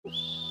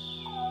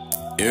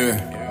Yeah.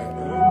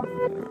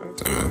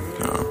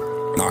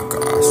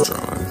 NAKKA,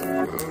 strong.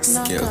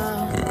 Skill.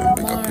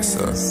 Pick up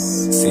yourself.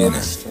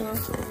 CNN.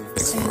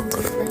 Thanks for my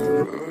brother.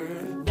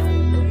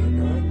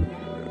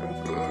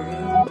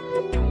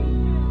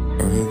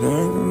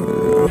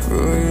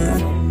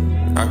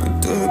 I could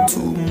do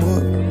too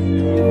much.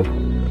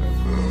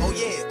 Oh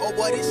yeah, oh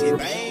boy, this shit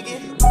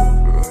banging.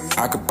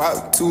 I could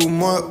pop 2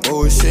 more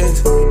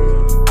oceans.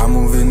 I'm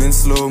moving in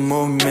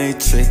slow-mo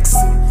matrix.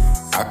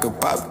 I could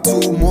pop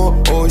 2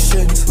 more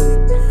oceans.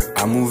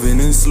 I'm moving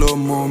in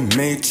slow-mo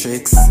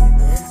matrix.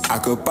 I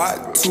could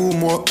pop 2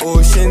 more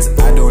oceans.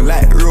 I don't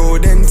like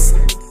rodents.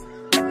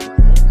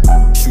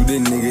 Shoot a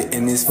nigga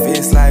in his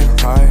face like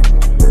hard.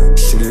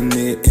 Shoot a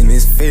nigga in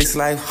his face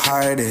like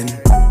Harden.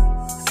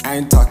 I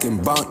ain't talking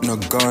about no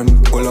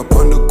gun. Pull up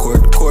on the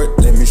court,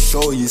 let me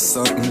show you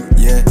something,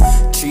 yeah.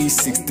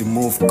 360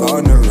 move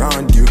gone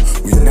around you.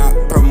 We not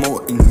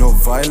promoting no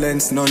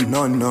violence, no.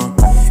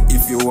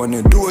 If you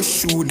wanna do a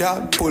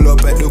shootout, pull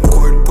up at the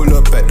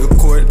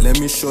court, let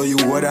me show you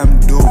what I'm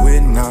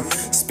doing now.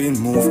 Spin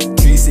move,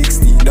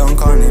 360,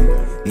 dunk on him.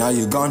 Now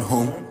you gone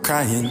home,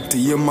 crying to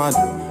your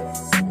mother.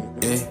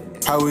 Yeah,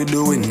 how we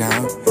doing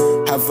now?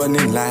 Have fun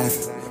in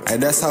life.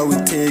 And that's how we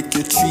take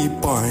your 3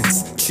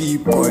 points. 3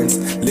 points,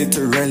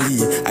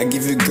 literally. I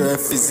give you girl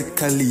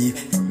physically.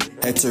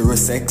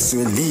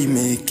 Heterosexually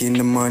making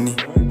the money.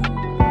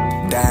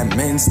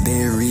 Diamonds,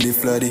 they really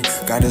flooded.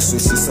 Gotta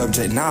switch the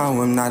subject now,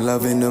 I'm not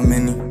loving them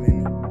any.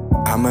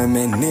 I'm a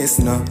menace,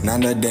 no,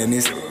 not a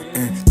dentist.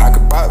 I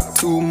could pop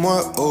 2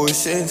 more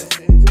oceans.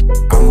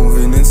 I'm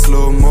moving in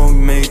slow-mo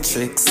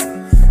matrix.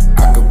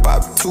 I could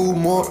pop 2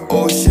 more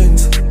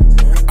oceans.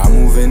 I'm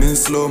moving in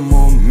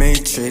slow-mo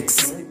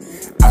matrix.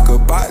 I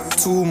could buy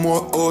 2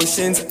 more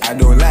oceans. I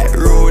don't like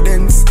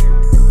rodents.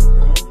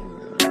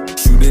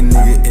 Shoot a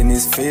nigga in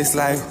his face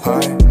like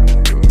hard.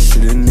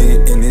 Shoot a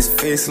nigga in his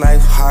face like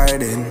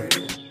Harden.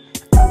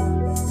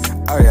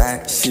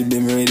 Alright, she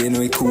been raiding,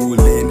 we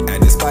coolin'.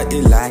 At the spot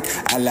you like,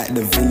 I like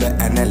the villa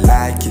and I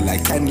like you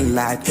like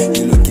candlelight.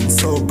 You looking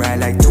so bright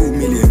like 2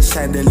 million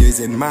chandeliers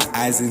in my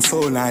eyes and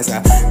so nice.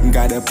 I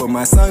gotta put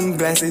my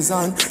sunglasses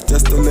on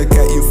just to look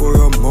at you for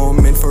a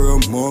moment.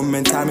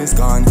 Time is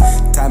gone,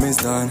 time is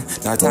done,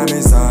 now time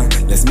is on.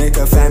 Let's make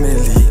a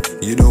family,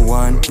 you the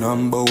one,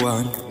 number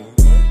 1.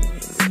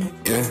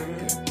 Yeah.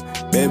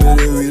 Baby,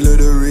 the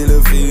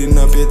realer, feeling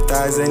up your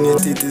thighs and your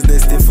titties, they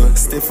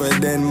stiffer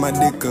than my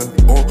dicker.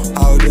 Oh,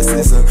 how this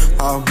is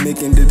how I'm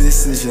making the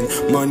decision.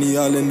 Money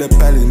all in the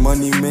pallet,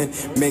 money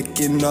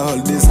making all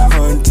this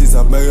hunches.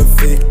 I'm very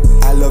fake.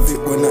 I love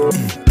it when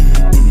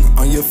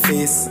I on your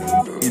face,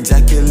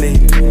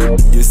 ejaculate,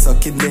 you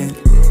suck it in.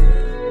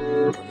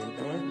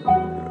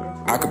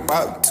 I could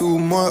pop 2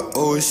 more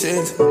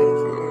oceans.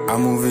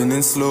 I'm moving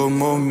in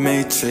slow-mo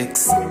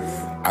matrix.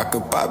 I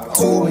could pop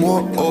 2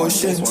 more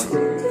oceans.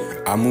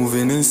 I'm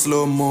moving in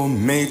slow-mo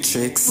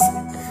matrix.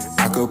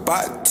 I could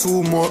pop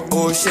 2 more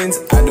oceans.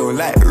 I don't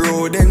like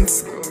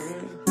rodents.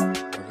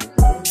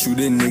 Shoot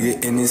a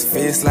nigga in his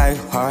face like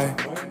hard.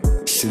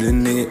 Shoot a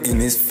nigga in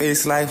his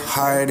face like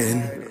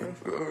Harden.